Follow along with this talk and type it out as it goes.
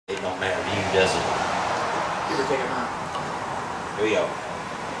does it? Give or take a month. Here we go.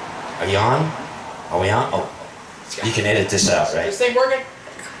 Are you on? Are we on? Oh, you can edit this out, right? This thing working?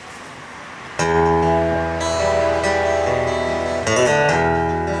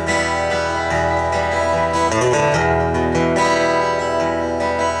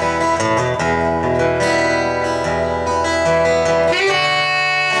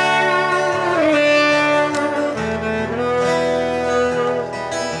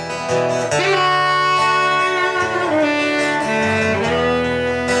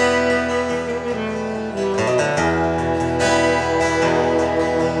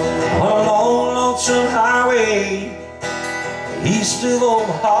 Highway east of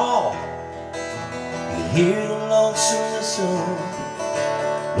Omaha, you can hear the lonesome whistle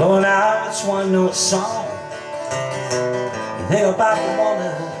blowing out its one note song. You think about the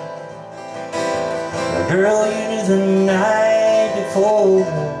woman, the girl you knew the night before.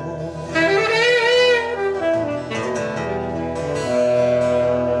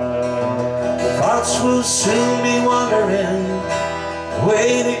 The thoughts will soon be wandering the way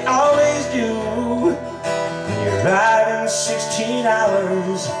they always do. You're riding 16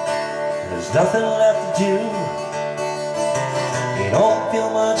 hours, there's nothing left to do. You don't feel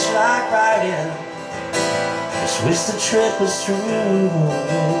much like riding, just wish the trip was through.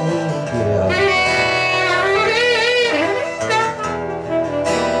 Yeah.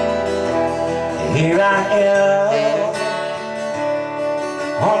 Here I am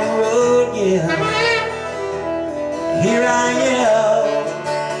on the road again. Here I am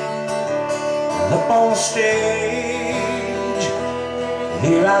up on the stage.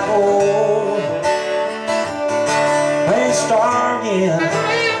 Here I go, playing star again.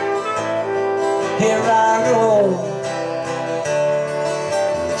 Here I go,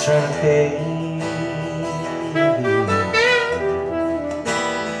 turn the page.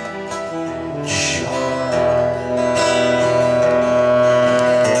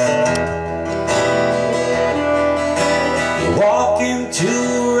 You walk into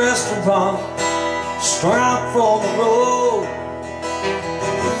a restaurant, strung out from the road.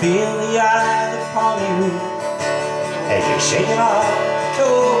 You feel the eye upon you as you're shaking off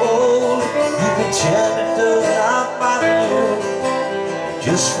cold. You pretend it does not bother you,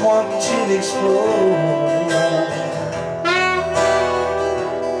 just want to explode.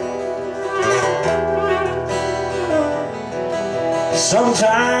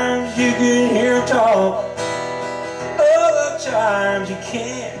 Sometimes you can hear them talk, other times you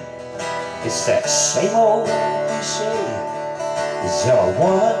can't. It's that same old cliche, is there a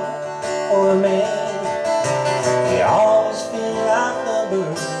woman or a man? You always feel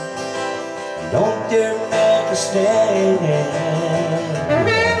outnumbered, you don't dare make a stand.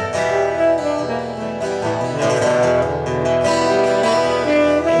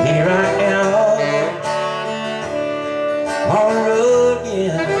 Here I am on the road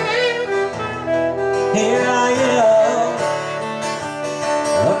again. Here I am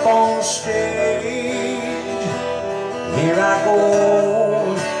up on the stage. Here I go,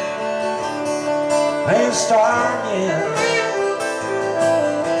 playing star again.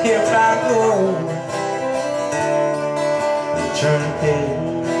 Here I go, turn the page.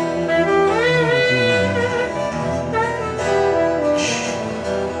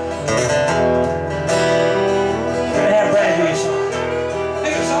 We're gonna have Brad do your song. Do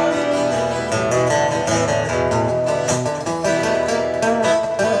your song.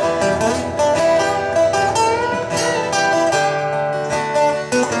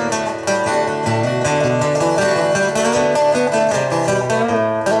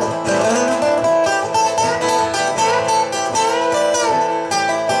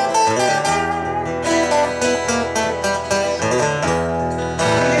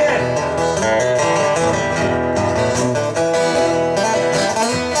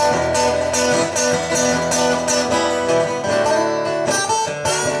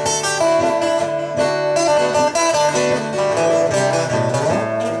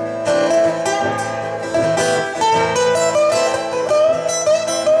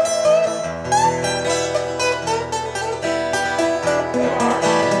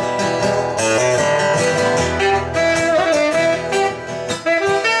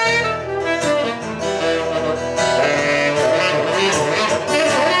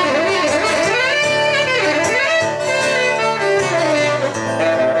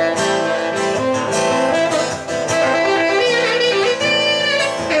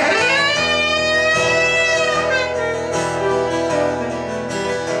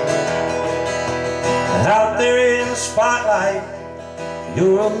 Out there in the spotlight,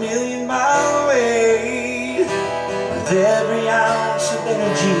 you're a million miles away. With every ounce of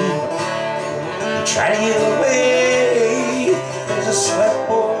energy try to get away. There's a sweat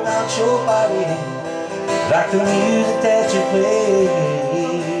pouring out your body, like the music that you play.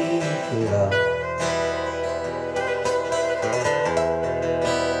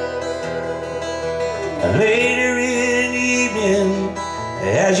 Later in the evening,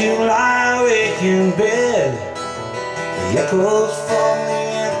 as you lie awake in bed, the echoes from the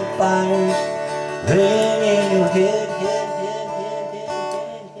amplifiers ring in your head.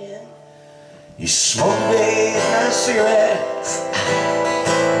 You smoke a big nice cigarette,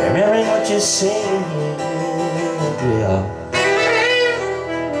 remembering what you said.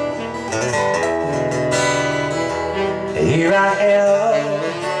 Here I am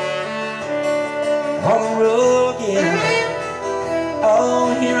on the road again.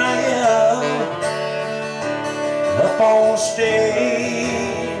 Oh, here I am up on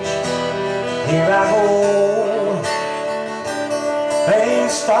stage. Here I go, playing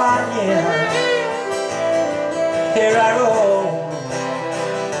star again. Here I go,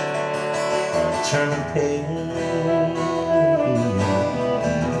 turn the page.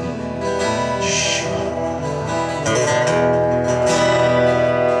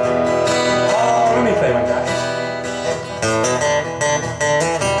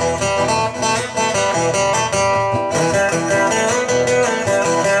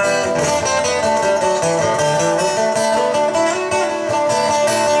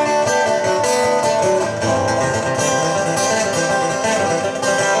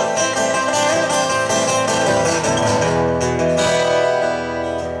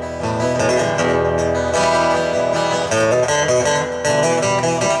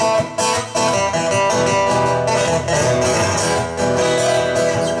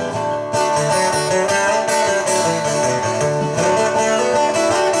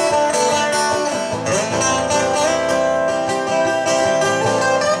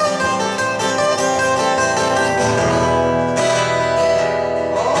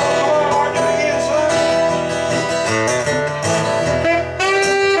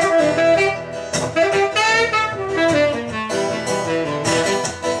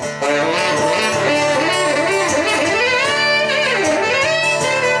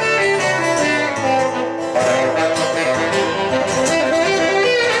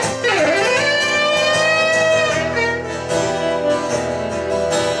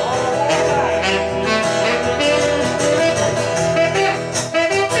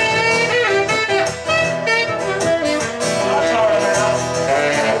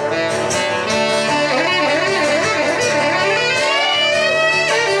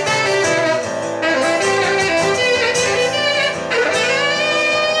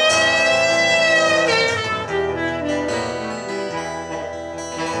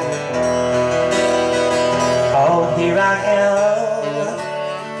 Here I am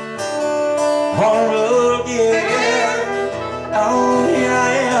on the road again. Oh, here I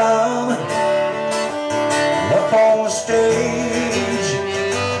am up on the stage.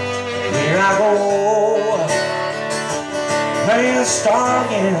 Here I go, playing the star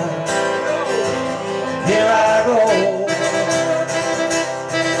again. Here I go,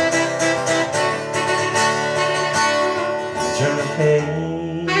 turn the page.